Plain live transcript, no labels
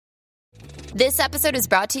This episode is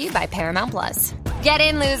brought to you by Paramount Plus. Get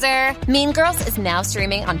in, loser! Mean Girls is now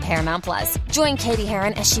streaming on Paramount Plus. Join Katie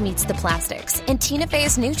Heron as she meets the plastics in Tina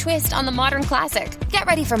Fey's new twist on the modern classic. Get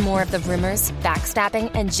ready for more of the rumors,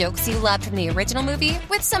 backstabbing, and jokes you loved from the original movie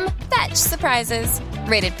with some fetch surprises.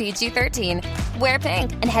 Rated PG-13. Wear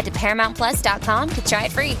pink and head to ParamountPlus.com to try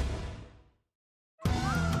it free.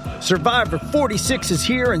 Survivor 46 is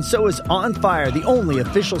here, and so is On Fire, the only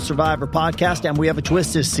official Survivor podcast, and we have a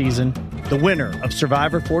twist this season. The winner of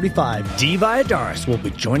Survivor 45, Dee Valladares, will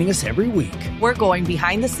be joining us every week. We're going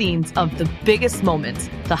behind the scenes of the biggest moments,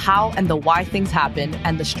 the how and the why things happen,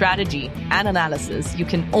 and the strategy and analysis you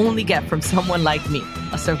can only get from someone like me,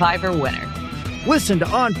 a Survivor winner. Listen to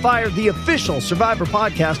On Fire, the official Survivor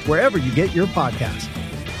podcast, wherever you get your podcasts.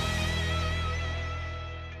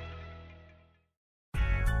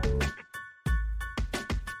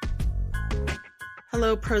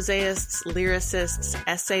 Hello, prosaists, lyricists,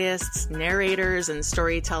 essayists, narrators, and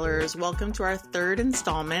storytellers. Welcome to our third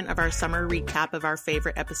installment of our summer recap of our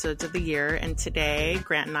favorite episodes of the year. And today,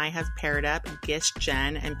 Grant and I have paired up Gish,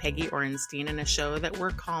 Jen, and Peggy Orenstein in a show that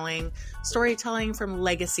we're calling Storytelling from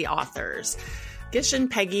Legacy Authors. Gish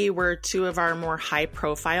and Peggy were two of our more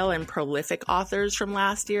high-profile and prolific authors from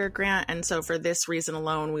last year, Grant, and so for this reason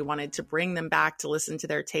alone, we wanted to bring them back to listen to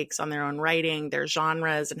their takes on their own writing, their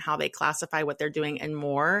genres, and how they classify what they're doing and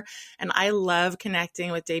more. And I love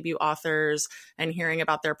connecting with debut authors and hearing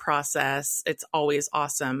about their process. It's always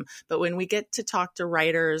awesome. But when we get to talk to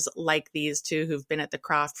writers like these two who've been at the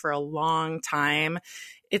craft for a long time,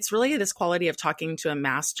 it's really this quality of talking to a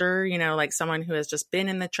master, you know, like someone who has just been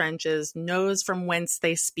in the trenches, knows from whence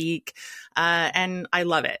they speak, and I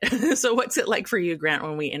love it. So what's it like for you, Grant,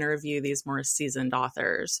 when we interview these more seasoned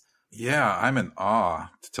authors? Yeah, I'm in awe,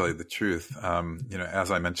 to tell you the truth.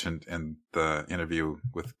 As I mentioned in the interview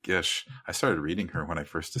with Gish, I started reading her when I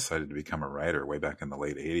first decided to become a writer way back in the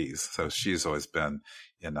late 80s. So she's always been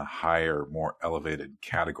in a higher, more elevated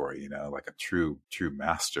category, you know, like a true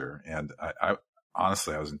master. And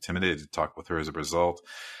honestly, I was intimidated to talk with her as a result.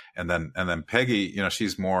 And then Peggy, you know,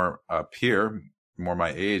 she's more a peer, more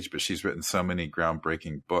my age, but she's written so many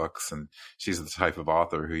groundbreaking books, and she's the type of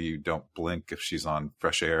author who you don't blink if she's on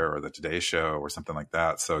Fresh Air or the Today Show or something like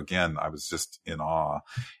that. So again, I was just in awe,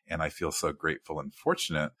 and I feel so grateful and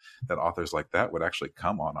fortunate that authors like that would actually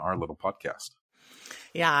come on our little podcast.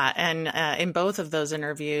 Yeah. And in both of those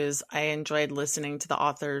interviews, I enjoyed listening to the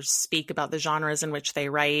authors speak about the genres in which they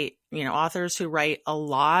write. You know, authors who write a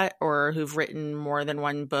lot or who've written more than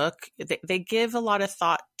one book, they give a lot of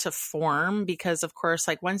thought to form because, of course,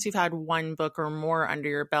 like once you've had one book or more under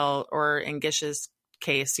your belt, or in Gish's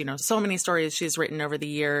case, you know, so many stories she's written over the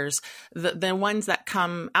years, the ones that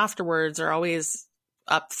come afterwards are always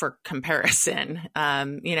up for comparison,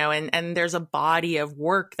 and there's a body of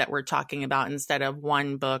work that we're talking about instead of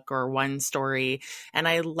one book or one story. And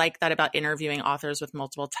I like that about interviewing authors with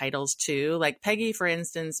multiple titles too. Like Peggy, for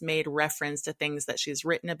instance, made reference to things that she's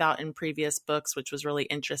written about in previous books, which was really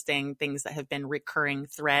interesting, things that have been recurring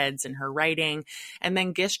threads in her writing. And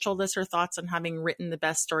then Gish told us her thoughts on having written the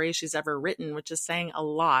best story she's ever written, which is saying a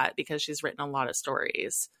lot because she's written a lot of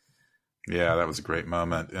stories. Yeah, that was a great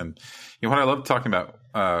moment. And you know what I love talking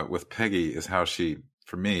about with Peggy is how she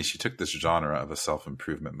took this genre of a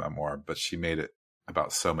self-improvement memoir, but she made it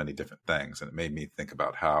about so many different things. And it made me think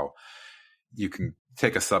about how you can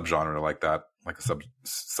take a subgenre like that, like a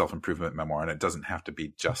self-improvement memoir, and it doesn't have to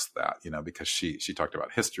be just that, you know, because she talked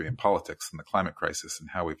about history and politics and the climate crisis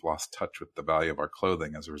and how we've lost touch with the value of our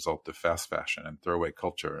clothing as a result of fast fashion and throwaway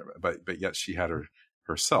culture. But yet she had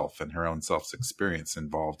herself and her own self's experience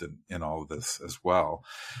involved in all of this as well.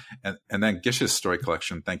 And then Gish's story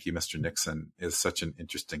collection, Thank You, Mr. Nixon, is such an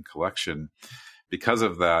interesting collection because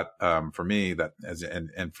of that. For me,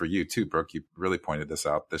 and for you too, Brooke, you really pointed this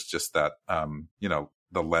out. There's just that, the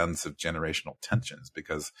lens of generational tensions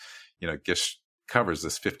because, you know, Gish covers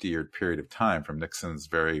this 50-year period of time from Nixon's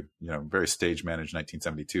very stage managed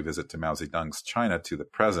 1972 visit to Mao Zedong's China to the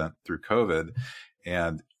present through COVID.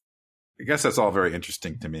 And I guess that's all very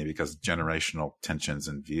interesting to me because generational tensions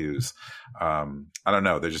and views, I don't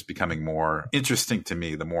know, they're just becoming more interesting to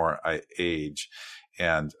me the more I age,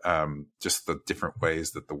 and just the different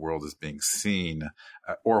ways that the world is being seen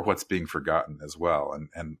or what's being forgotten as well.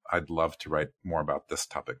 And I'd love to write more about this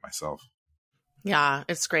topic myself. Yeah,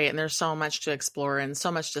 it's great. And there's so much to explore and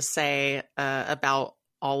so much to say about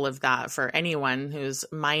all of that for anyone who's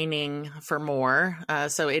mining for more.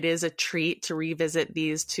 So it is a treat to revisit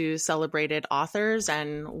these two celebrated authors,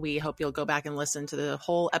 and we hope you'll go back and listen to the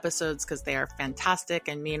whole episodes because they are fantastic.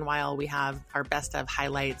 And meanwhile, we have our best of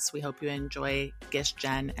highlights. We hope you enjoy Gish,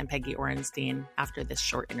 Jen, and Peggy Orenstein after this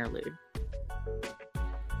short interlude.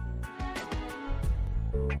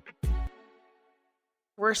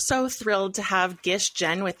 We're so thrilled to have Gish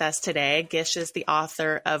Jen with us today. Gish is the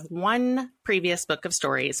author of one previous book of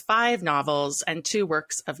stories, 5 novels, and 2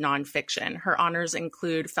 works of nonfiction. Her honors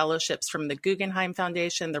include fellowships from the Guggenheim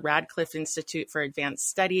Foundation, the Radcliffe Institute for Advanced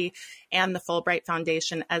Study, and the Fulbright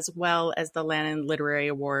Foundation, as well as the Lannan Literary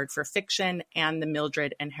Award for Fiction and the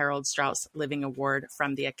Mildred and Harold Strauss Living Award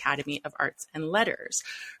from the Academy of Arts and Letters.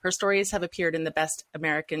 Her stories have appeared in the Best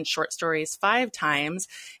American Short Stories 5 times,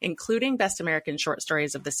 including Best American Short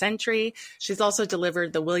Stories of the Century. She's also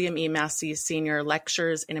delivered the William E. Massey Senior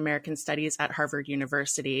Lectures in American Studies at Harvard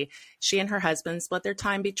University. She and her husband split their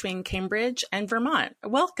time between Cambridge and Vermont.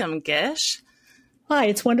 Welcome, Gish. Hi,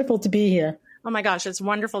 it's wonderful to be here. Oh my gosh, it's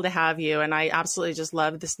wonderful to have you. And I absolutely just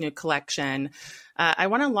love this new collection. I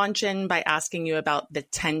want to launch in by asking you about the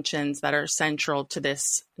tensions that are central to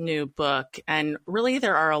this new book. And really,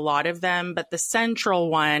 there are a lot of them, but the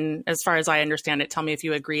central one, as far as I understand it, tell me if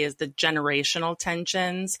you agree, is the generational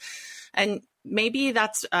tensions. And maybe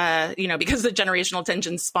that's, because the generational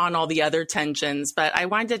tensions spawn all the other tensions. But I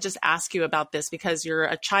wanted to just ask you about this because you're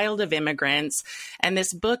a child of immigrants. And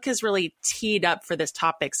this book is really teed up for this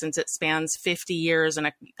topic since it spans 50 years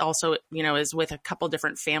and also, is with a couple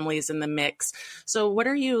different families in the mix. So what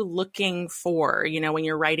are you looking for, when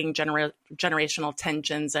you're writing generational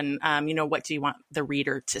tensions and, what do you want the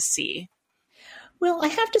reader to see? Well, I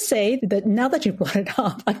have to say that now that you brought it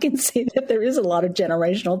up, I can see that there is a lot of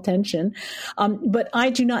generational tension. But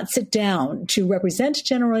I do not sit down to represent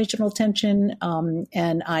generational tension,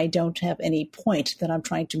 and I don't have any point that I'm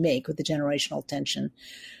trying to make with the generational tension.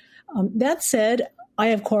 That said, I,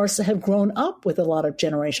 of course, have grown up with a lot of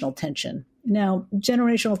generational tension. Now,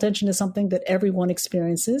 generational tension is something that everyone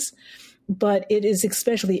experiences, but it is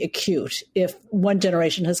especially acute if one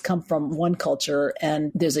generation has come from one culture and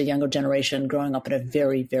there's a younger generation growing up in a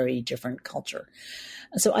very, very different culture.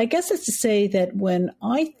 So I guess it's to say that when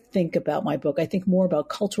I think about my book, I think more about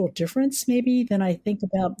cultural difference maybe than I think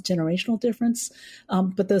about generational difference.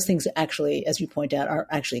 But those things actually, as you point out, are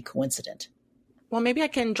actually coincident. Well, maybe I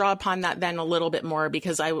can draw upon that then a little bit more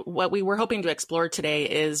because what we were hoping to explore today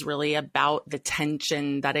is really about the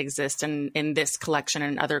tension that exists in this collection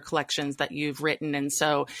and other collections that you've written. And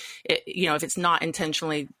so, if it's not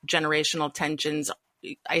intentionally generational tensions,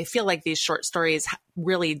 I feel like these short stories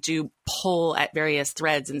really do pull at various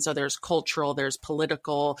threads. And so there's cultural, there's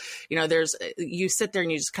political, you sit there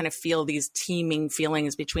and you just kind of feel these teeming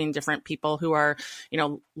feelings between different people who are,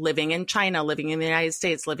 living in China, living in the United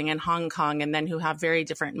States, living in Hong Kong, and then who have very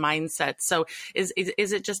different mindsets. So is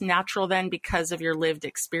it just natural then because of your lived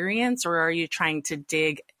experience, or are you trying to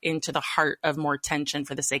dig into the heart of more tension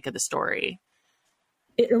for the sake of the story?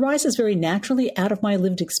 It arises very naturally out of my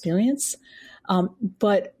lived experience.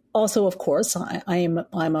 But also, of course, I'm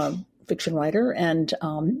a fiction writer, and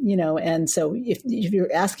and so if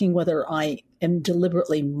you're asking whether I am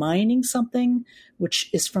deliberately mining something which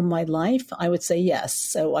is from my life, I would say yes.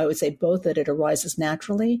 So I would say both that it arises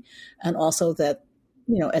naturally, and also that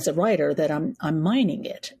as a writer that I'm mining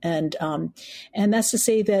it, and that's to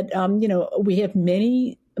say that we have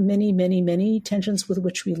many tensions with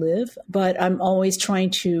which we live, but I'm always trying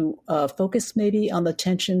to focus maybe on the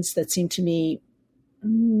tensions that seem to me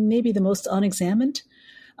maybe the most unexamined.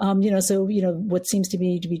 What seems to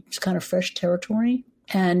be kind of fresh territory.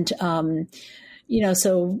 And,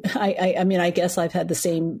 so I guess I've had the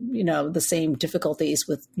same difficulties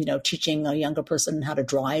with, teaching a younger person how to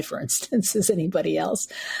drive, for instance, as anybody else.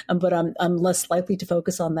 But I'm less likely to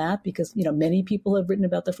focus on that because, many people have written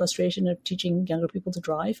about the frustration of teaching younger people to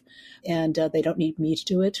drive, and they don't need me to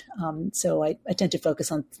do it. So I tend to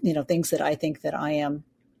focus on, things that I think that I am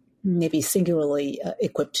maybe singularly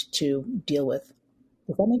equipped to deal with.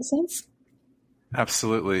 Does that make sense?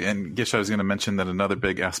 Absolutely. And Gish, I was going to mention that another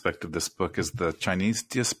big aspect of this book is the Chinese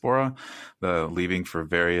diaspora, the leaving for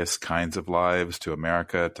various kinds of lives to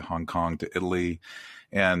America, to Hong Kong, to Italy.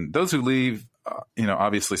 And those who leave,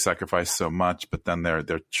 obviously sacrifice so much, but then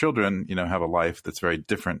their children, have a life that's very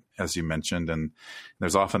different, as you mentioned. And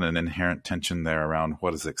there's often an inherent tension there around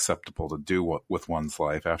what is acceptable to do with one's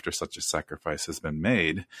life after such a sacrifice has been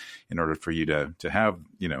made in order for you to have,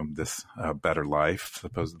 this better life,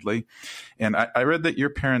 supposedly. And I read that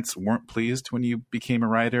your parents weren't pleased when you became a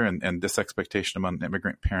writer, and this expectation among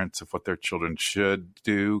immigrant parents of what their children should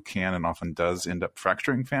do can and often does end up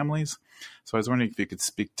fracturing families. So I was wondering if you could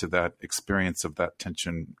speak to that experience of that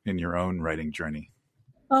tension in your own writing journey.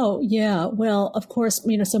 Oh, yeah. Well, of course,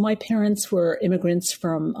 so my parents were immigrants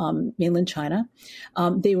from mainland China.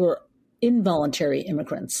 They were involuntary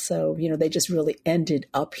immigrants. So, they just really ended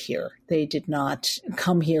up here. They did not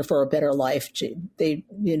come here for a better life.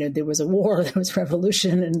 There was a war, there was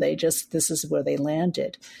revolution, and this is where they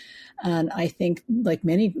landed. And I think, like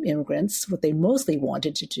many immigrants, what they mostly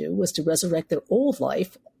wanted to do was to resurrect their old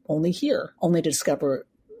life only here, only to discover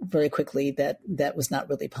very quickly that that was not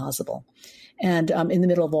really possible. And in the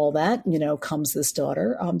middle of all that, comes this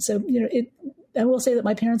daughter. I will say that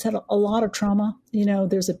my parents had a lot of trauma.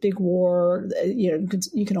 There's a big war.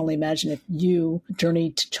 You can only imagine if you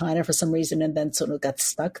journeyed to China for some reason and then sort of got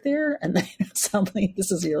stuck there, and then suddenly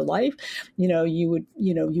this is your life. You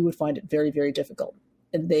would find it very, very difficult.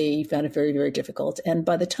 They found it very, very difficult. And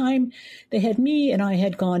by the time they had me and I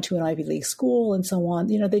had gone to an Ivy League school and so on,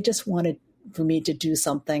 they just wanted for me to do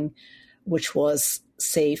something which was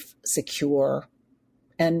safe, secure,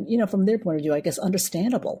 and, from their point of view, I guess,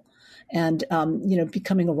 understandable. And,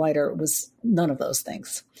 becoming a writer was none of those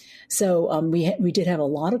things. So we did have a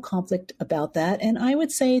lot of conflict about that. And I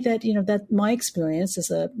would say that, that my experience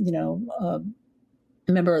as a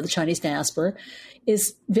member of the Chinese diaspora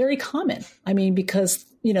is very common. I mean, because,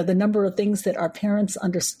 the number of things that our parents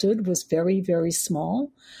understood was very, very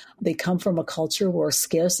small. They come from a culture where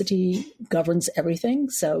scarcity governs everything.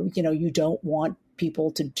 So, you don't want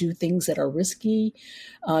people to do things that are risky.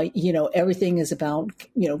 Everything is about,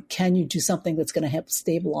 can you do something that's going to help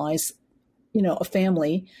stabilize, a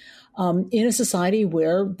family in a society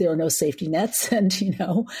where there are no safety nets, and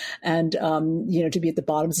to be at the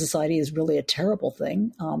bottom of society is really a terrible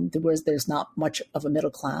thing. Whereas there's not much of a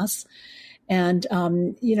middle class, and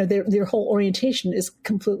their whole orientation is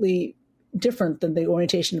completely different than the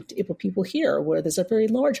orientation of people here, where there's a very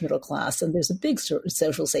large middle class and there's a big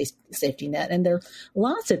social safety net, and there are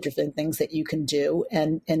lots of different things that you can do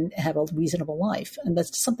and have a reasonable life, and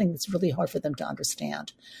that's something that's really hard for them to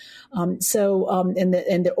understand.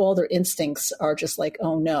 All their instincts are just like,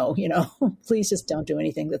 oh no, please just don't do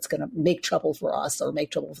anything that's going to make trouble for us or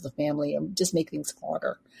make trouble for the family, or just make things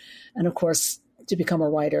harder. And of course, to become a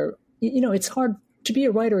writer, it's hard. To be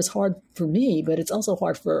a writer is hard for me, but it's also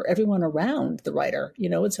hard for everyone around the writer.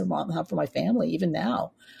 It's hard for my family, even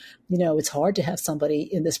now. It's hard to have somebody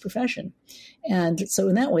in this profession. And so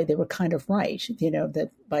in that way, they were kind of right,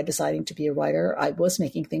 that by deciding to be a writer, I was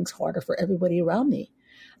making things harder for everybody around me.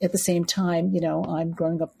 At the same time, I'm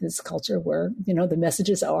growing up in this culture where, the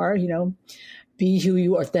messages are, be who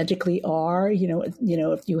you authentically are.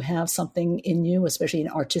 If you have something in you, especially an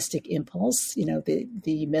artistic impulse,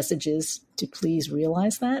 the message is to please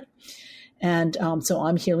realize that. And so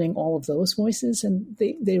I'm hearing all of those voices, and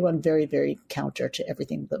they run very, very counter to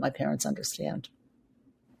everything that my parents understand.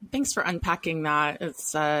 Thanks for unpacking that.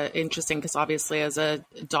 It's interesting because obviously as a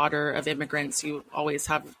daughter of immigrants, you always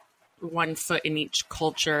have one foot in each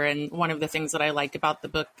culture. And one of the things that I like about the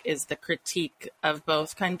book is the critique of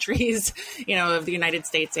both countries, of the United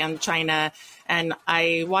States and China. And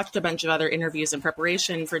I watched a bunch of other interviews in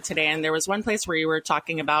preparation for today. And there was one place where you were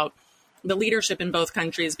talking about the leadership in both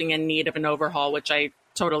countries being in need of an overhaul, which I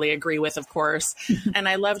totally agree with, of course. And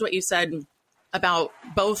I loved what you said about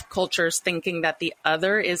both cultures thinking that the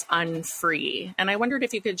other is unfree. And I wondered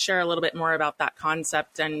if you could share a little bit more about that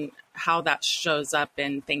concept and how that shows up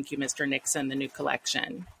in Thank You, Mr. Nixon, the new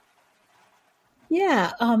collection.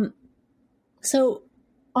 Yeah. So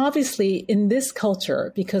obviously in this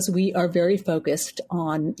culture, because we are very focused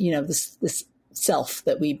on, this self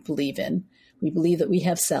that we believe in, we believe that we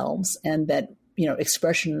have selves, and that,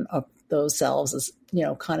 expression of those selves is,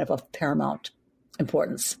 kind of of paramount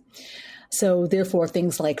importance. So therefore,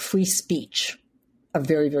 things like free speech are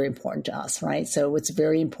very, very important to us, right? So it's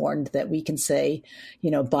very important that we can say,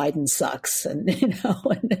 Biden sucks, and,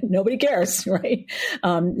 and nobody cares, right?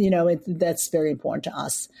 That's very important to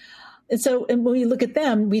us. And when we look at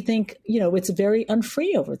them, we think, it's very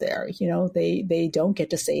unfree over there. They don't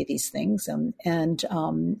get to say these things, and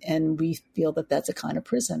we feel that that's a kind of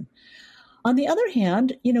prison. On the other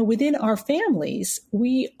hand, within our families,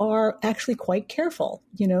 we are actually quite careful,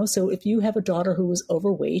 so if you have a daughter who is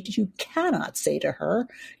overweight, you cannot say to her,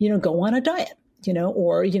 go on a diet,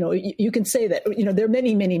 or, you can say that, there are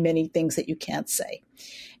many, many, many things that you can't say.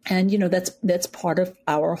 And, that's part of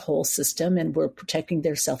our whole system, and we're protecting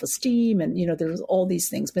their self-esteem, and, there's all these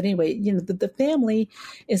things. But anyway, the family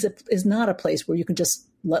is not a place where you can just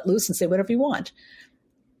let loose and say whatever you want.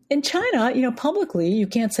 In China, publicly, you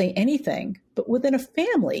can't say anything, but within a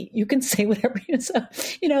family, you can say whatever you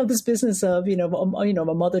want. This business of,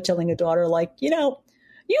 a mother telling a daughter, like, you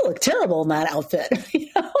look terrible in that outfit. You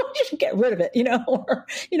should get rid of it. Or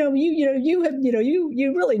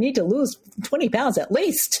you really need to lose 20 pounds at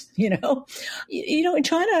least. In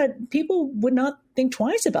China, people would not think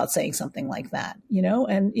twice about saying something like that,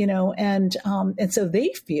 and so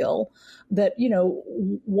they feel that,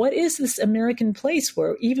 what is this American place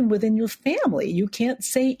where even within your family, you can't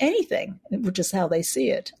say anything, which is how they see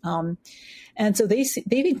it. And so they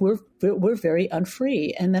think we're very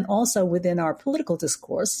unfree. And then also within our political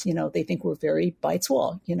discourse, they think we're very bites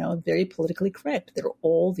wall, very politically correct. There are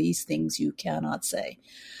all these things you cannot say.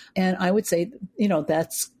 And I would say,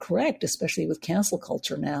 that's correct, especially with cancel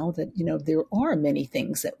culture now, that, there are many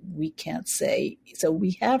things that we can't say. So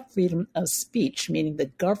we have freedom of speech, meaning the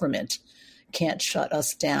government can't shut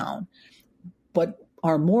us down. But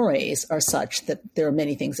our mores are such that there are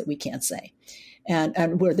many things that we can't say.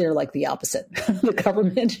 And where they're like the opposite. The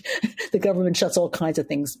government shuts all kinds of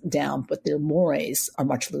things down, but their mores are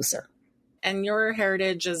much looser. And your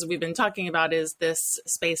heritage, as we've been talking about, is this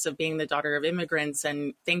space of being the daughter of immigrants.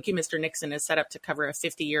 And Thank You, Mr. Nixon is set up to cover a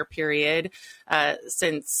 50-year period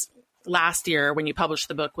since last year, when you published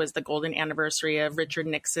the book, was the golden anniversary of Richard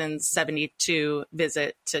Nixon's 72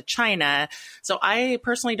 visit to China. So I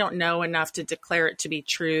personally don't know enough to declare it to be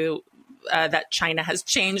true that China has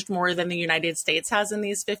changed more than the United States has in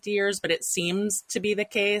these 50 years, but it seems to be the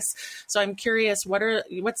case. So I'm curious,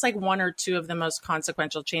 what's like one or two of the most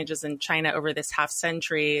consequential changes in China over this half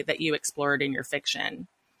century that you explored in your fiction?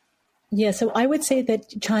 Yeah, so I would say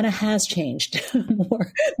that China has changed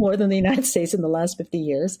more than the United States in the last 50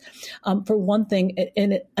 years. For one thing,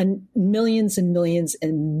 and millions and millions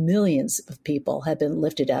and millions of people have been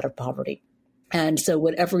lifted out of poverty. And so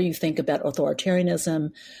whatever you think about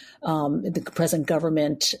authoritarianism, the present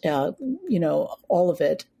government, all of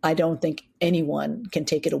it, I don't think anyone can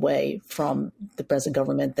take it away from the present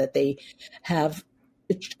government, that they have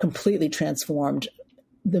completely transformed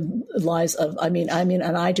the lives of, millions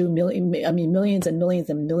and millions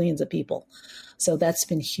and millions of people. So that's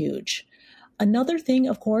been huge. Another thing,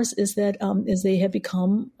 of course, is that is they have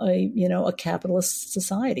become a capitalist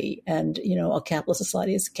society, and a capitalist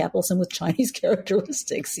society is capitalism with Chinese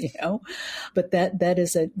characteristics, but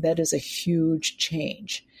that is a huge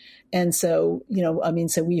change. And so,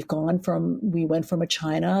 so we went from a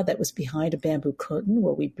China that was behind a bamboo curtain,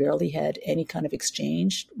 where we barely had any kind of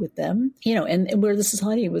exchange with them, and where the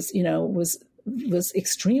society was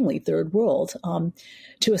extremely third world,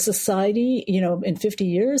 to a society, in 50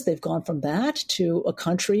 years, they've gone from that to a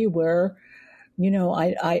country where, they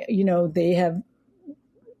have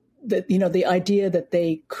the idea that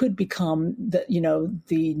they could become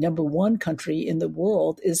the number one country in the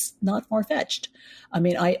world is not far-fetched.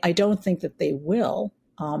 I don't think that they will.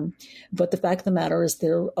 But the fact of the matter is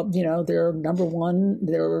they're number one,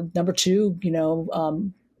 they're number two,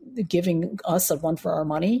 giving us a run for our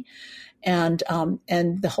money. And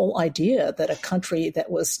the whole idea that a country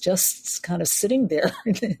that was just kind of sitting there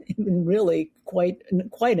in really quite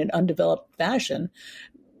an undeveloped fashion,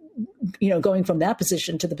 going from that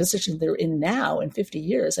position to the position they're in now in 50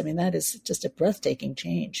 years, that is just a breathtaking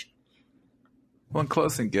change. Well, in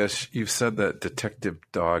closing, Gish, you've said that Detective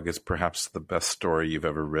Dog is perhaps the best story you've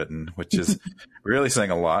ever written, which is really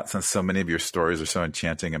saying a lot, since so many of your stories are so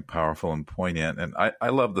enchanting and powerful and poignant. And I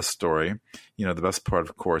love the story. The best part,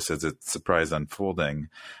 of course, is its surprise unfolding.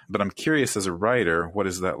 But I'm curious, as a writer, what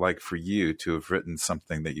is that like for you to have written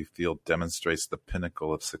something that you feel demonstrates the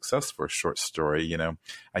pinnacle of success for a short story?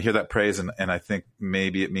 I hear that praise, and I think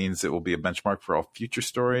maybe it means it will be a benchmark for all future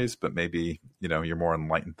stories, but maybe, you're more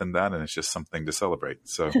enlightened than that, and it's just something to celebrate.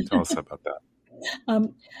 So tell us about that.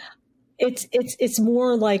 It's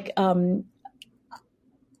more like, I'm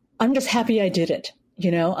just happy I did it.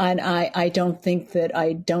 And I don't think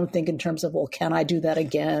in terms of, well, can I do that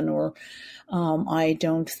again? Or I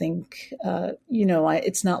don't think,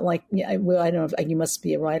 it's not like, I don't know if you must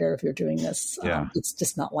be a writer if you're doing this. Yeah. It's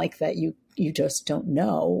just not like that. You just don't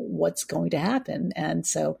know what's going to happen. And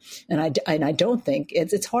so, and I don't think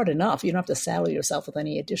it's hard enough. You don't have to saddle yourself with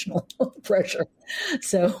any additional pressure.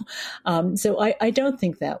 So I don't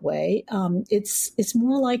think that way. It's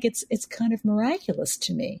more like it's kind of miraculous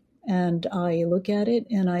to me. And I look at it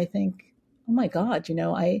and I think, oh my God,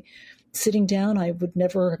 sitting down, I would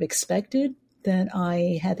never have expected that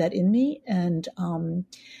I had that in me. And I'm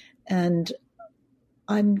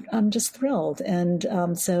just thrilled. And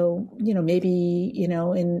so, maybe,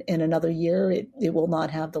 in another year, it will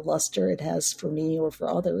not have the luster it has for me or for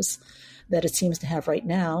others that it seems to have right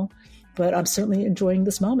now. But I'm certainly enjoying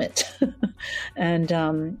this moment. and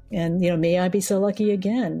may I be so lucky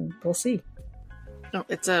again. We'll see.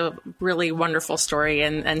 It's a really wonderful story,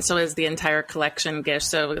 and so is the entire collection, Gish.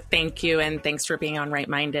 So thank you, and thanks for being on Right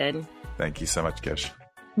Minded. Thank you so much, Gish.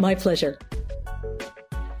 My pleasure.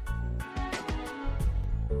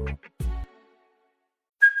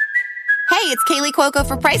 Hey, it's Kaylee Cuoco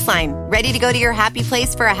for Priceline. Ready to go to your happy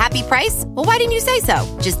place for a happy price? Well, why didn't you say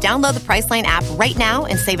so? Just download the Priceline app right now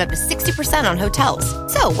and save up to 60% on hotels.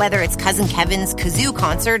 So whether it's Cousin Kevin's Kazoo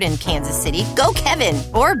Concert in Kansas City, go Kevin,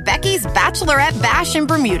 or Becky's Bachelorette Bash in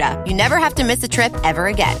Bermuda, you never have to miss a trip ever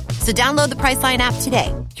again. So download the Priceline app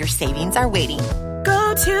today. Your savings are waiting.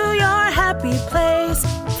 Go to your happy place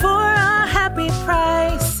for a happy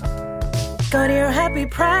price. Go to your happy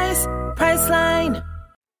price, Priceline.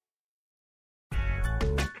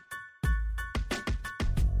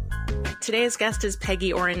 Today's guest is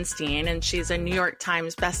Peggy Orenstein, and she's a New York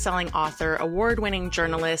Times bestselling author, award-winning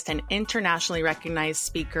journalist, and internationally recognized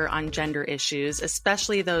speaker on gender issues,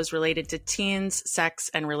 especially those related to teens,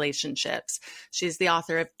 sex, and relationships. She's the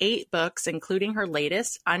author of 8 books, including her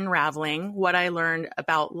latest, Unraveling: What I Learned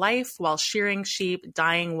About Life While Shearing Sheep,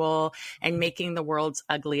 Dyeing Wool, and Making the World's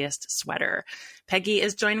Ugliest Sweater. Peggy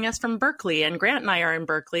is joining us from Berkeley, and Grant and I are in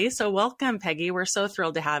Berkeley, so welcome, Peggy. We're so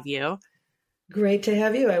thrilled to have you. Great to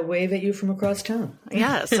have you. I wave at you from across town.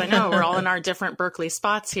 Yes, I know. We're all in our different Berkeley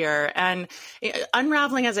spots here. And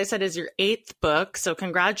Unraveling, as I said, is your 8th book. So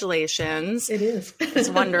congratulations. It is. It's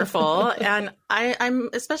wonderful. And I'm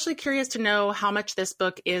especially curious to know how much this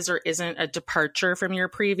book is or isn't a departure from your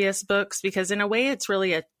previous books, because in a way it's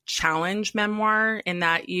really a challenge memoir in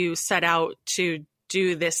that you set out to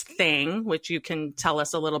do this thing, which you can tell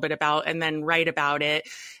us a little bit about, and then write about it.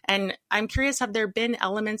 And I'm curious, have there been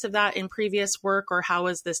elements of that in previous work, or how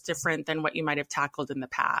is this different than what you might have tackled in the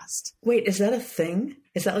past? Wait, is that a thing?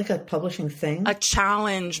 Is that like a publishing thing? A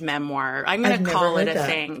challenge memoir. I'm going to call it a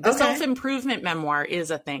thing. The self-improvement memoir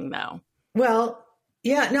is a thing, though. Well,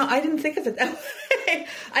 yeah, no, I didn't think of it that way.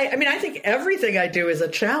 I mean, I think everything I do is a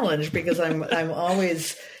challenge because I'm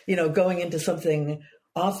always, going into something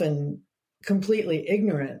often completely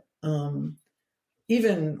ignorant.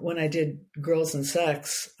 Even when I did Girls and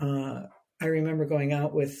Sex, I remember going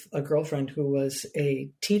out with a girlfriend who was a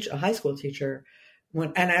high school teacher,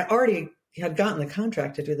 and I already had gotten the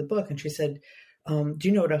contract to do the book. And she said, do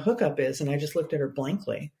you know what a hookup is? And I just looked at her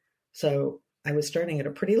blankly. So I was starting at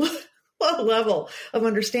a pretty low level of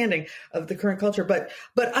understanding of the current culture. But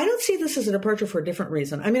I don't see this as a departure for a different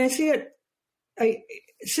reason. I mean, I see it,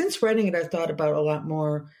 since writing it, I've thought about a lot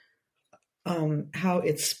more how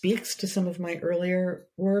it speaks to some of my earlier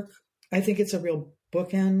work. I think it's a real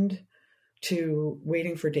bookend to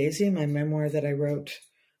Waiting for Daisy, my memoir that I wrote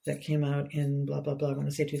that came out in I want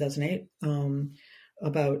to say 2008,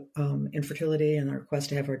 about infertility and our quest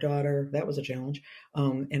to have our daughter. That was a challenge,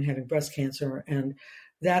 and having breast cancer. And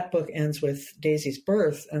that book ends with Daisy's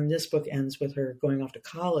birth, and this book ends with her going off to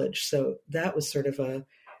college. So that was sort of a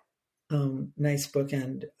nice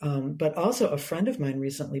bookend. But also a friend of mine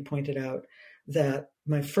recently pointed out that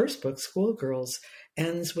my first book, Schoolgirls,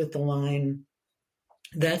 ends with the line,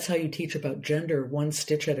 "That's how you teach about gender, one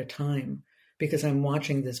stitch at a time," because I'm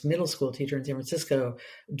watching this middle school teacher in San Francisco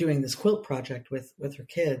doing this quilt project with her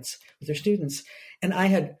kids, with her students. And I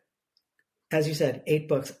had, as you said, 8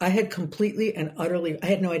 books. I had completely and utterly, I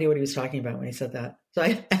had no idea what he was talking about when he said that. So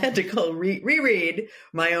I had to go reread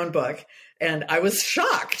my own book. And I was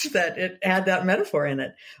shocked that it had that metaphor in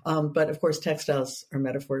it. But of course, textiles are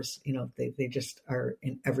metaphors, they just are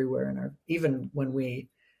everywhere. Even when we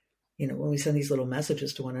send these little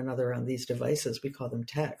messages to one another on these devices, we call them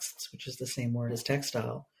texts, which is the same word as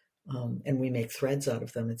textile. And we make threads out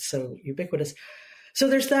of them. It's so ubiquitous. So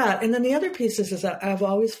there's that. And then the other piece is that I've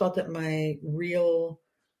always felt that my real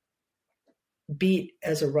beat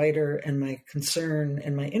as a writer and my concern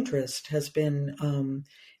and my interest has been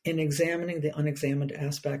in examining the unexamined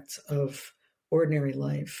aspects of ordinary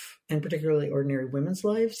life, and particularly ordinary women's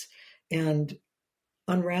lives. And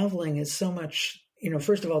Unraveling is so much,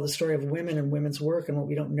 first of all, the story of women and women's work and what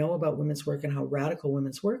we don't know about women's work and how radical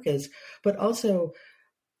women's work is. But also,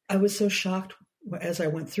 I was so shocked as I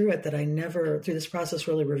went through it that I never, through this process,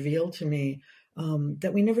 really revealed to me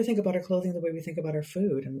that we never think about our clothing the way we think about our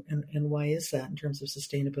food. And why is that in terms of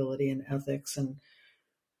sustainability and ethics? And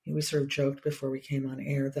we sort of joked before we came on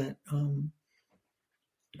air that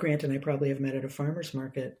Grant and I probably have met at a farmer's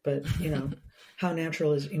market, but how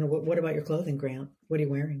natural is, what about your clothing, Grant? What are you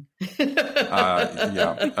wearing?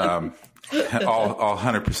 All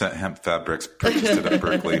 100% hemp fabrics purchased at a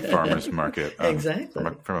Berkeley farmer's market. Exactly.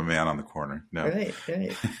 From a man on the corner. No. Right.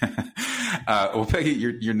 Well, Peggy,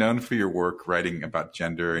 you're known for your work writing about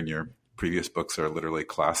gender, and your previous books are literally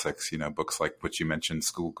classics, books like what you mentioned,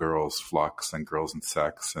 Schoolgirls, Flux, and Girls and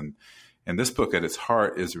Sex. And And this book at its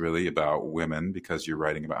heart is really about women, because you're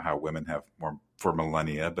writing about how women have more for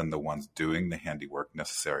millennia been the ones doing the handiwork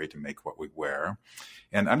necessary to make what we wear.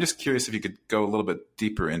 And I'm just curious if you could go a little bit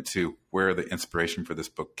deeper into where the inspiration for this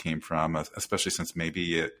book came from, especially since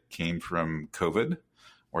maybe it came from COVID,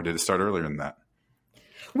 or did it start earlier than that?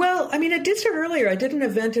 Well, I mean, it did start earlier. I did an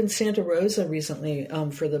event in Santa Rosa recently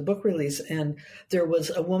for the book release, and there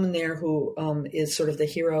was a woman there who is sort of the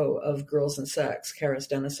hero of Girls and Sex, Karis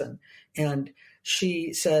Dennison. And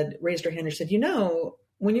she raised her hand and said,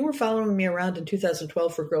 when you were following me around in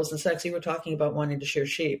 2012 for Girls and Sex, you were talking about wanting to shear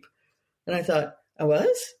sheep. And I thought, I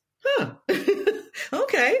was? Huh.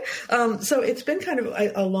 Okay. So it's been kind of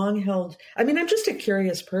a long held, I'm just a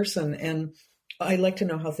curious person, and I like to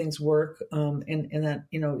know how things work, and that,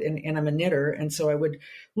 and I'm a knitter. And so I would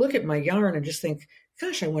look at my yarn and just think,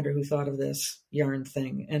 gosh, I wonder who thought of this yarn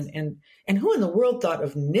thing, and who in the world thought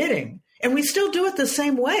of knitting? And we still do it the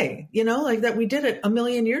same way, like that we did it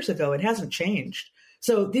 1,000,000 years ago. It hasn't changed.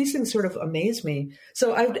 So these things sort of amaze me.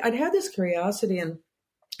 So I'd had this curiosity, and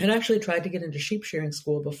actually tried to get into sheep shearing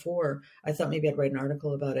school before. I thought maybe I'd write an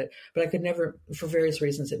article about it, but I could never, for various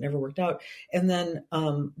reasons, it never worked out. And then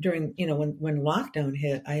during, when lockdown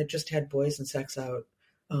hit, I had just had Boys and Sex out.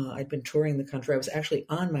 I'd been touring the country. I was actually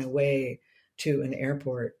on my way to an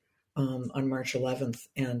airport on March 11th,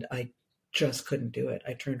 and I just couldn't do it.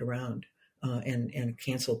 I turned around and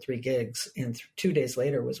canceled 3 gigs. And 2 days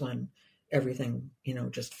later was when everything,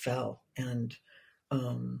 just fell. And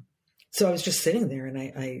so I was just sitting there, and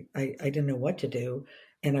I didn't know what to do,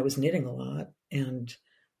 and I was knitting a lot, and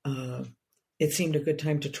it seemed a good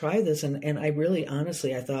time to try this. And I really,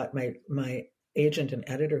 honestly, I thought my agent and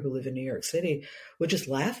editor who live in New York City would just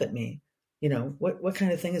laugh at me. What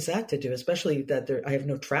kind of thing is that to do? Especially that I have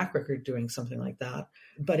no track record doing something like that.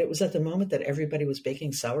 But it was at the moment that everybody was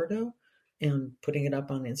baking sourdough and putting it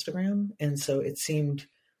up on Instagram. And so it seemed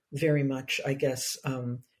very much, I guess,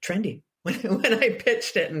 trendy when I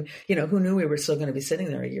pitched it. And, who knew we were still going to be sitting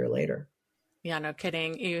there a year later? Yeah, no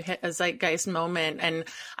kidding. You hit a zeitgeist moment. And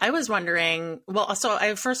I was wondering, so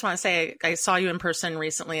I first want to say I saw you in person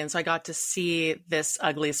recently, and so I got to see this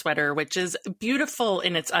ugly sweater, which is beautiful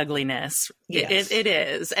in its ugliness. Yes. It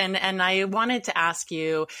is. And I wanted to ask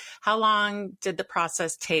you, how long did the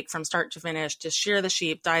process take from start to finish to shear the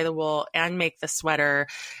sheep, dye the wool, and make the sweater?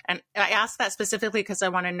 And I asked that specifically because I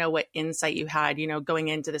want to know what insight you had, going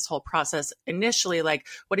into this whole process initially. Like,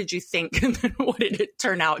 what did you think? And then what did it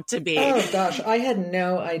turn out to be? Oh, gosh. I had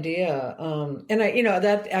no idea. And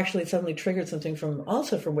that actually suddenly triggered something from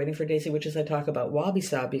Waiting for Daisy, which is I talk about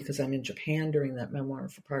wabi-sabi because I'm in Japan during that memoir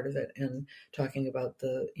for part of it, and talking about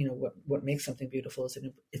the, what makes something beautiful is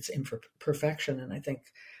its imperfection. And I think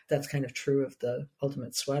that's kind of true of the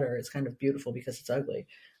ultimate sweater. It's kind of beautiful because it's ugly.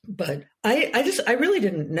 But I really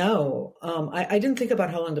didn't know. I didn't think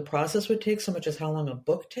about how long the process would take so much as how long a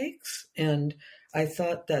book takes. And I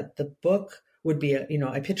thought that the book would be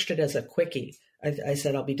I pitched it as a quickie. I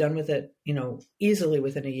said, I'll be done with it, easily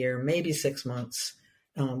within a year, maybe 6 months.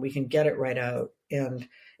 We can get it right out. And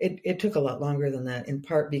it took a lot longer than that, in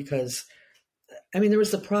part because, there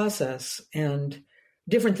was the process, and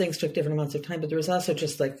different things took different amounts of time, but there was also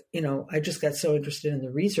just like, I just got so interested in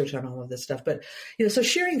the research on all of this stuff. But, so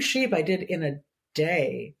shearing sheep I did in a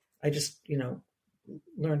day. I just,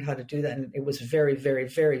 learned how to do that. And it was very, very,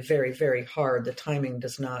 very, very, very hard. The time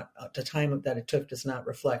that it took does not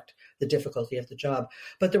reflect the difficulty of the job.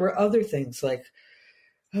 But there were other things like,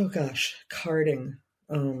 carding,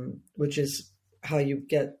 which is how you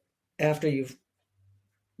get, after you've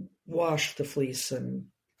washed the fleece and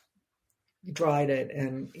dried it,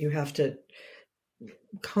 and you have to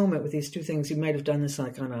comb it with these 2 things. You might have done this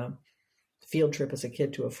like on a field trip as a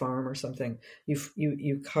kid to a farm or something.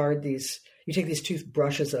 You card these, you take these 2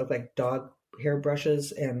 brushes that look like dog hair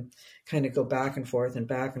brushes and kind of go back and forth and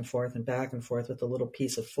back and forth and back and forth with a little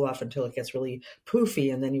piece of fluff until it gets really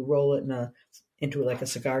poofy. And then you roll it into like a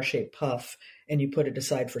cigar shaped puff, and you put it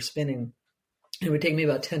aside for spinning. It would take me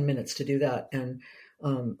about 10 minutes to do that. And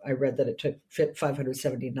I read that it took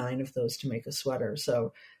 579 of those to make a sweater.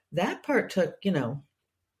 So that part took,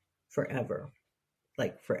 forever,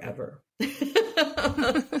 like forever.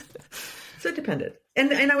 So it depended.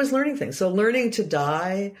 And I was learning things. So learning to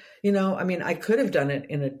dye, I could have done it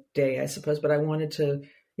in a day, I suppose, but I wanted to,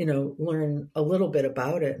 learn a little bit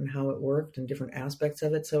about it and how it worked and different aspects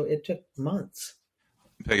of it. So it took months.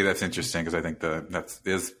 Peggy, that's interesting because I think that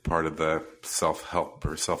is part of the self-help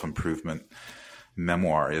or self-improvement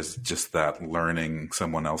memoir, is just that learning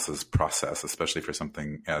someone else's process, especially for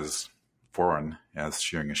something as foreign as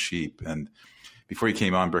shearing a sheep. And before you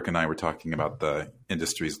came on, Brooke and I were talking about the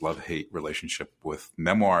industry's love-hate relationship with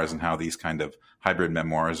memoirs and how these kind of hybrid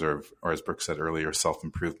memoirs, or as Brooke said earlier,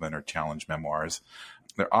 self-improvement or challenge memoirs,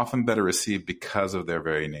 they're often better received because of their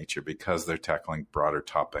very nature, because they're tackling broader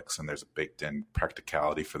topics and there's a baked-in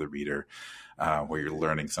practicality for the reader, where you're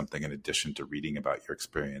learning something in addition to reading about your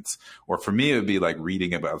experience. Or for me, it would be like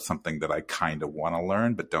reading about something that I kind of want to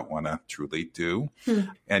learn but don't want to truly do.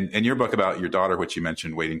 And your book about your daughter, which you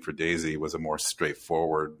mentioned, Waiting for Daisy, was a more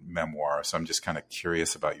straightforward memoir. So I'm just kind of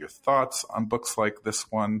curious about your thoughts on books like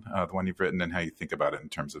this one, the one you've written, and how you think about it in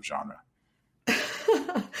terms of genre.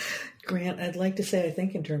 Grant, I'd like to say I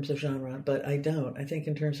think in terms of genre, but I don't. I think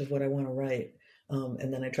in terms of what I want to write.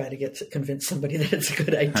 And then I try to convince somebody that it's a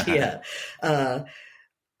good idea.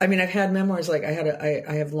 I mean, I've had memoirs, like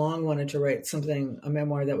I have long wanted to write a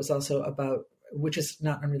memoir that was also about, which is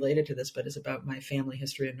not unrelated to this, but is about my family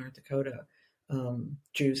history in North Dakota,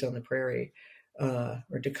 Jews on the prairie,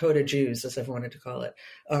 or Dakota Jews, as I've wanted to call it.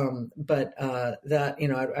 But that,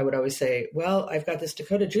 I would always say, well, I've got this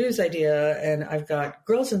Dakota Jews idea and I've got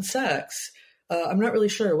girls and sex. I'm not really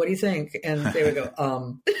sure. What do you think? And they would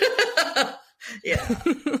go, yeah,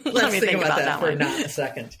 let's think about that for not a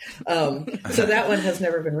second. So that one has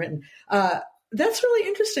never been written. That's really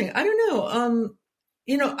interesting. I don't know.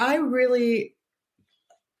 I really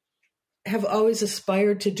have always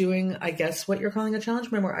aspired to doing, I guess, what you're calling a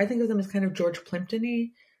challenge memoir. I think of them as kind of George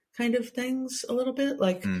Plimpton-y kind of things a little bit,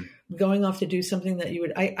 like going off to do something that you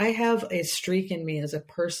would, I have a streak in me as a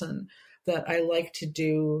person that I like to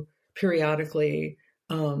do periodically,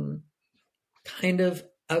 kind of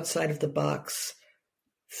outside of the box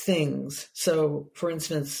things. So for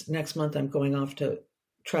instance, next month I'm going off to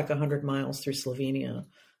trek 100 miles through Slovenia,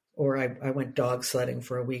 or I went dog sledding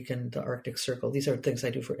for a week in the Arctic Circle. These are things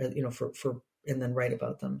I do for and then write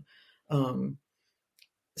about them.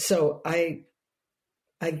 So I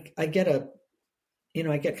get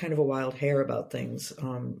I get kind of a wild hair about things.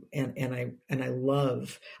 And I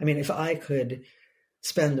love, if I could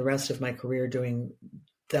spend the rest of my career doing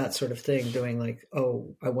that sort of thing, doing like,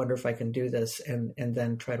 oh, I wonder if I can do this, and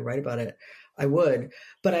then try to write about it, I would.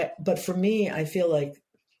 But for me, I feel like,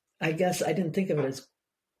 I guess I didn't think of it as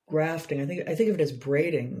grafting. I think of it as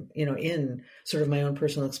braiding, in sort of my own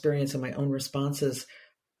personal experience and my own responses.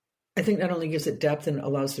 I think not only gives it depth and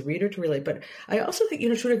allows the reader to relate, but I also think,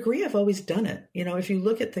 to a degree, I've always done it. If you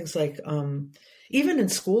look at things like, even in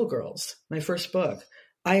Schoolgirls, my first book,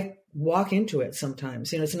 I walk into it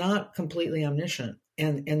sometimes. It's not completely omniscient.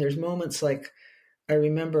 And there's moments like, I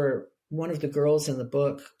remember one of the girls in the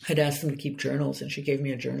book had asked them to keep journals, and she gave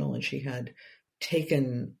me a journal, and she had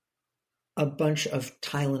taken a bunch of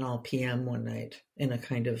Tylenol PM one night in a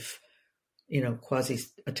kind of, quasi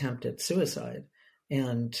attempt at suicide.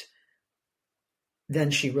 And then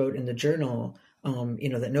she wrote in the journal,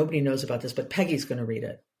 that nobody knows about this, but Peggy's going to read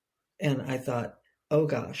it. And I thought, oh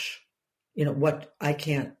gosh,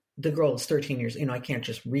 the girl is 13 years, I can't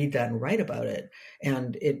just read that and write about it.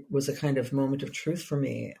 And it was a kind of moment of truth for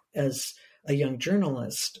me as a young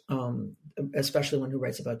journalist, especially one who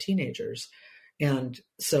writes about teenagers. And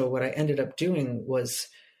so what I ended up doing was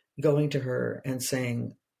going to her and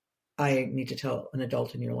saying, I need to tell an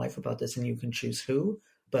adult in your life about this, and you can choose who,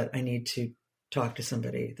 but I need to talk to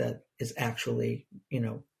somebody that is actually,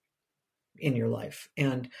 in your life.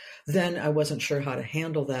 And then I wasn't sure how to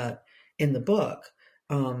handle that in the book.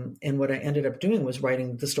 And what I ended up doing was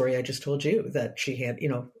writing the story I just told you, that she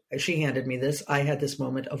handed me this. I had this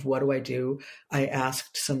moment of, what do I do? I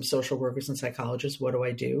asked some social workers and psychologists, what do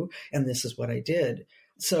I do? And this is what I did.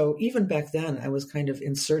 So even back then, I was kind of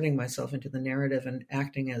inserting myself into the narrative and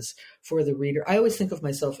acting as for the reader. I always think of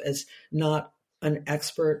myself as not an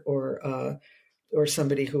expert or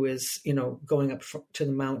somebody who is, going up to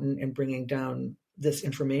the mountain and bringing down this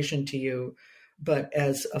information to you, but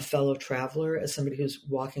as a fellow traveler, as somebody who's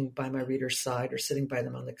walking by my reader's side or sitting by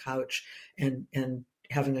them on the couch and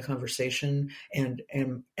having a conversation and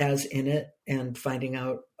as in it and finding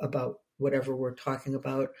out about whatever we're talking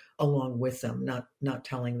about along with them, not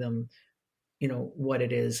telling them, what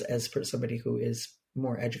it is as per somebody who is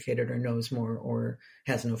more educated or knows more or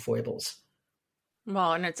has no foibles.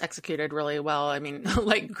 Well, and it's executed really well.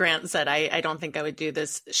 Like Grant said, I don't think I would do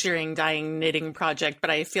this shearing, dyeing, knitting project,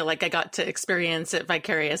 but I feel like I got to experience it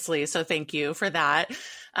vicariously. So thank you for that.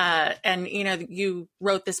 And, you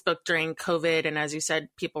wrote this book during COVID. And as you said,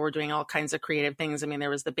 people were doing all kinds of creative things. I mean, there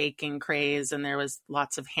was the baking craze and there was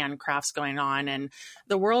lots of handcrafts going on, and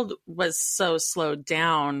the world was so slowed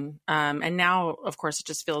down. And now, of course, it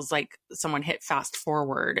just feels like someone hit fast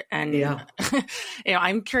forward. And,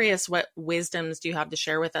 I'm curious, what wisdoms do you have to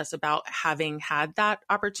share with us about having had that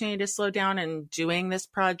opportunity to slow down and doing this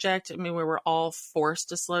project? I mean, we were all forced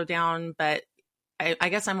to slow down, but I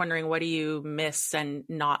guess I'm wondering, what do you miss and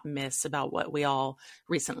not miss about what we all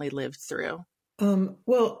recently lived through?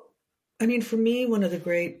 Well, I mean, for me, one of the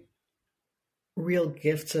great real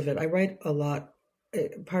gifts of it, I write a lot.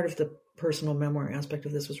 Part of the personal memoir aspect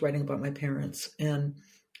of this was writing about my parents. And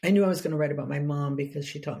I knew I was going to write about my mom because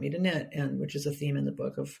she taught me to knit, and which is a theme in the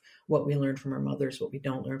book of what we learn from our mothers, what we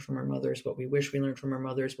don't learn from our mothers, what we wish we learned from our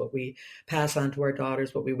mothers, what we pass on to our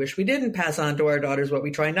daughters, what we wish we didn't pass on to our daughters, what we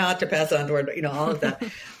try not to pass on to our, all of that.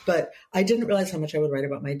 But I didn't realize how much I would write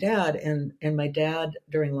about my dad. And my dad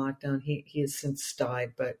during lockdown, he has since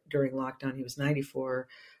died, but during lockdown, he was 94.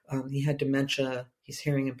 He had dementia. He's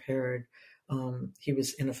hearing impaired. He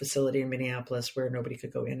was in a facility in Minneapolis where nobody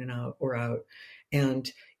could go in and out or out.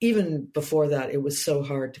 And even before that, it was so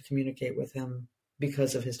hard to communicate with him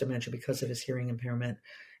because of his dementia, because of his hearing impairment.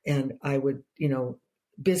 And I would,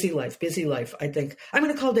 busy life. I think I'm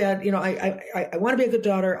going to call dad. I want to be a good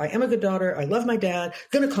daughter. I am a good daughter. I love my dad.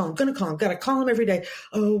 Going to call him. Got to call him every day.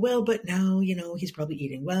 Oh, well, but now, he's probably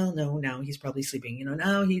eating. Well, no, now he's probably sleeping.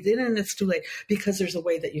 Now he didn't, and it's too late, because there's a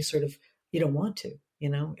way that you sort of, you don't want to,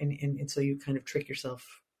 and so you kind of trick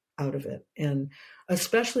yourself out of it. And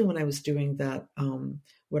especially when I was doing that,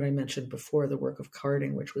 what I mentioned before, the work of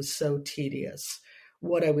carding, which was so tedious,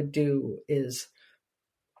 what I would do is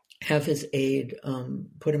have his aide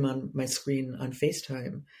put him on my screen on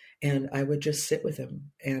FaceTime, and I would just sit with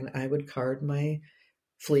him and I would card my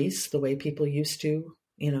fleece the way people used to,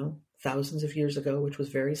 thousands of years ago, which was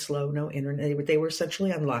very slow, no internet. They were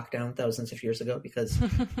essentially on lockdown thousands of years ago because,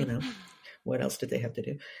 what else did they have to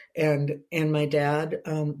do? And my dad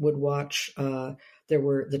would watch, there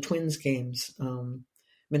were the Twins games,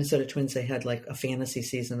 Minnesota Twins, they had like a fantasy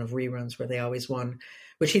season of reruns where they always won,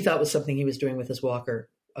 which he thought was something he was doing with his walker,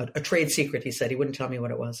 a trade secret, he said. He wouldn't tell me what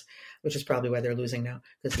it was, which is probably why they're losing now,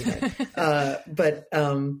 because he died.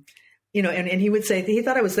 And he would say, he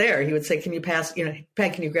thought I was there. He would say, can you pass,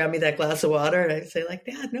 Peg, can you grab me that glass of water? And I'd say like,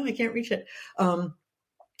 Dad, no, I can't reach it.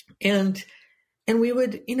 And we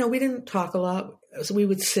would, we didn't talk a lot. So we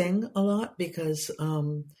would sing a lot because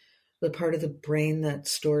the part of the brain that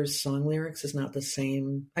stores song lyrics is not the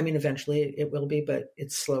same. I mean, eventually it will be, but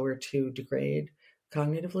it's slower to degrade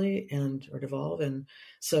cognitively or devolve. And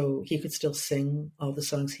so he could still sing all the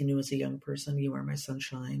songs he knew as a young person, You Are My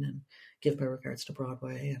Sunshine and Give My Regards to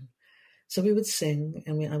Broadway. And so we would sing,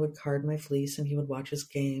 and I would card my fleece, and he would watch his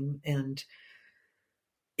game. And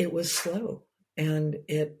it was slow, and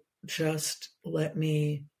it just let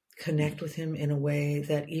me connect with him in a way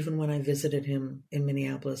that even when I visited him in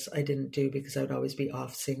Minneapolis, I didn't do, because I would always be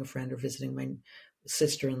off seeing a friend or visiting my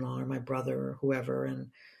sister-in-law or my brother or whoever.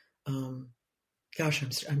 And gosh,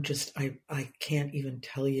 I can't even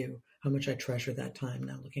tell you how much I treasure that time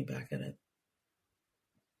now, looking back at it.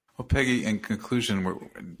 Well, Peggy, in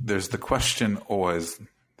conclusion, there's the question always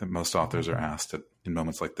that most authors are asked in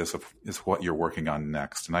moments like this is what you're working on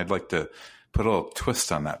next. And I'd like to put a little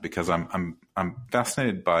twist on that, because I'm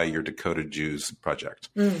fascinated by your Dakota Jews project,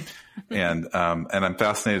 and I'm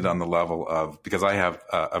fascinated on the level of, because I have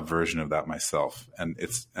a version of that myself, and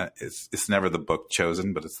it's never the book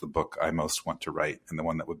chosen, but it's the book I most want to write and the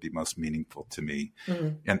one that would be most meaningful to me.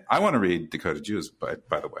 And I want to read Dakota Jews, by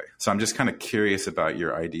the way. So I'm just kind of curious about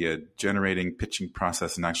your idea generating, pitching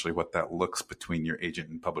process, and actually what that looks between your agent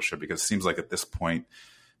and publisher, because it seems like at this point,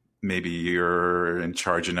 maybe you're in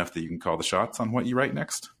charge enough that you can call the shots on what you write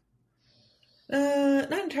next?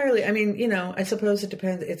 Not entirely. I mean, I suppose it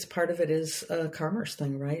depends. It's part of it is a commerce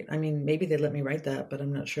thing, right? I mean, maybe they'd let me write that, but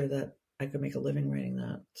I'm not sure that I could make a living writing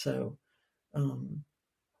that. So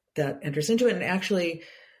that enters into it. And actually,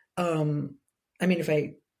 I mean, if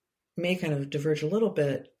I may kind of diverge a little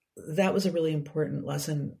bit, that was a really important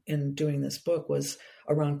lesson in doing this book, was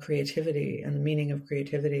around creativity and the meaning of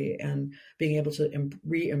creativity, and being able to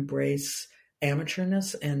re-embrace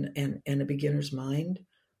amateurness and a beginner's mind,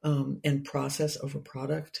 and process over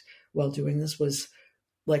product while doing this was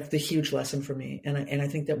like the huge lesson for me. And I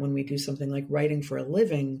think that when we do something like writing for a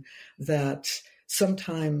living, that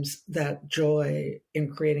sometimes that joy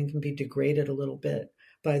in creating can be degraded a little bit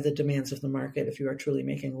by the demands of the market if you are truly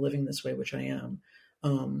making a living this way, which I am.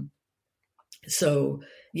 So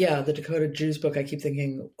yeah, the Dakota Jews book, I keep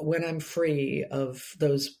thinking, when I'm free of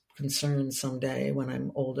those concerns someday when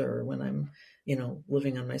I'm older, when I'm,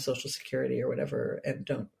 living on my Social Security or whatever, and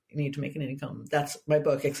don't need to make an income. That's my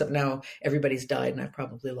book, except now everybody's died and I've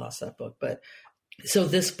probably lost that book. But so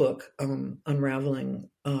this book, Unraveling,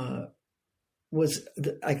 was,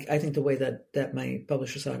 I think the way that my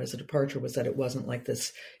publisher saw it as a departure was that it wasn't like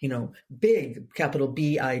this, big capital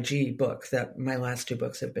BIG book that my last two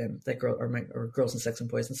books have been, that Girls and Sex and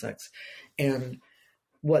Poison Sex. And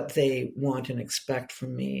what they want and expect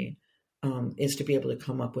from me is to be able to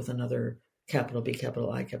come up with another capital B,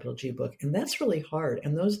 capital I, capital G book. And that's really hard.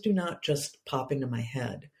 And those do not just pop into my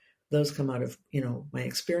head. Those come out of, my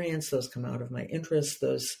experience. Those come out of my interests.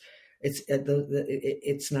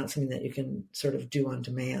 It's not something that you can sort of do on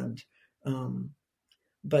demand.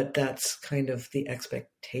 But that's kind of the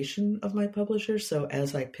expectation of my publisher. So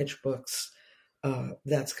as I pitch books,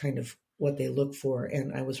 that's kind of what they look for.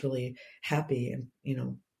 And I was really happy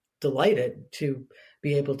and, delighted to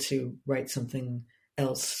be able to write something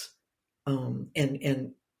else.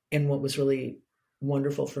 And what was really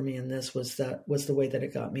wonderful for me in this was the way that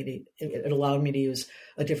it got me it allowed me to use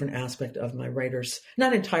a different aspect of my writers,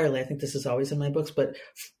 not entirely. I think this is always in my books,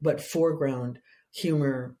 but foreground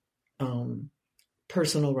humor,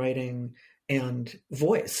 personal writing, and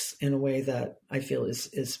voice in a way that I feel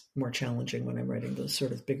is more challenging when I'm writing those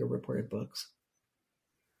sort of bigger reported books.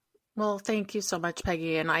 Well, thank you so much,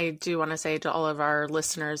 Peggy. And I do want to say to all of our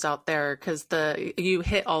listeners out there, because you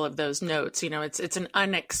hit all of those notes. It's an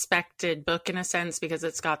unexpected book in a sense, because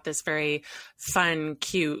it's got this very fun,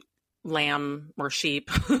 cute lamb or sheep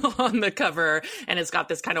on the cover, and it's got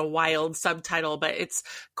this kind of wild subtitle, but it's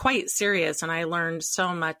quite serious. And I learned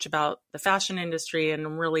so much about the fashion industry, and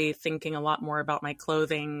I'm really thinking a lot more about my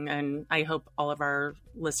clothing. And I hope all of our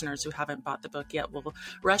listeners who haven't bought the book yet will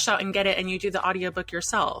rush out and get it. And you do the audiobook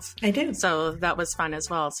yourself. I do. So that was fun as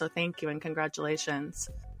well. So thank you and congratulations.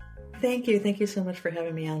 Thank you. Thank you so much for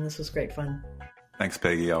having me on. This was great fun. Thanks,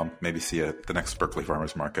 Peggy. I'll maybe see you at the next Berkeley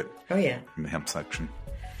Farmers Market. Oh, yeah. In the hemp section.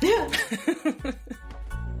 Yeah.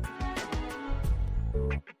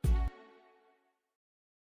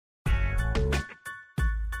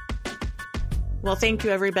 Well, thank you,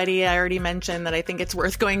 everybody. I already mentioned that I think it's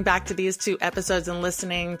worth going back to these two episodes and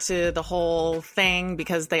listening to the whole thing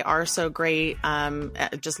because they are so great. I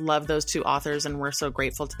just love those two authors, and we're so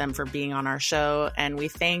grateful to them for being on our show. And we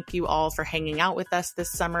thank you all for hanging out with us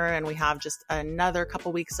this summer. And we have just another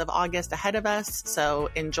couple weeks of August ahead of us. So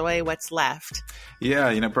enjoy what's left.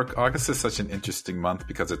 Yeah, Brooke, August is such an interesting month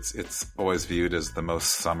because it's always viewed as the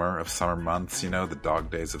most summer of summer months, the dog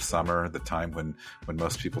days of summer, the time when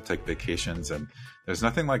most people take vacations. And there's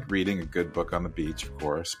nothing like reading a good book on the beach, of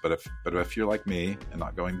course, but if you're like me and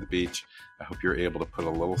not going to the beach, I hope you're able to put a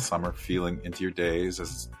little summer feeling into your days,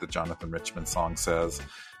 as the Jonathan Richman song says.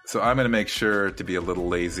 So I'm going to make sure to be a little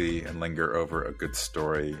lazy and linger over a good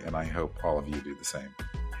story, and I hope all of you do the same.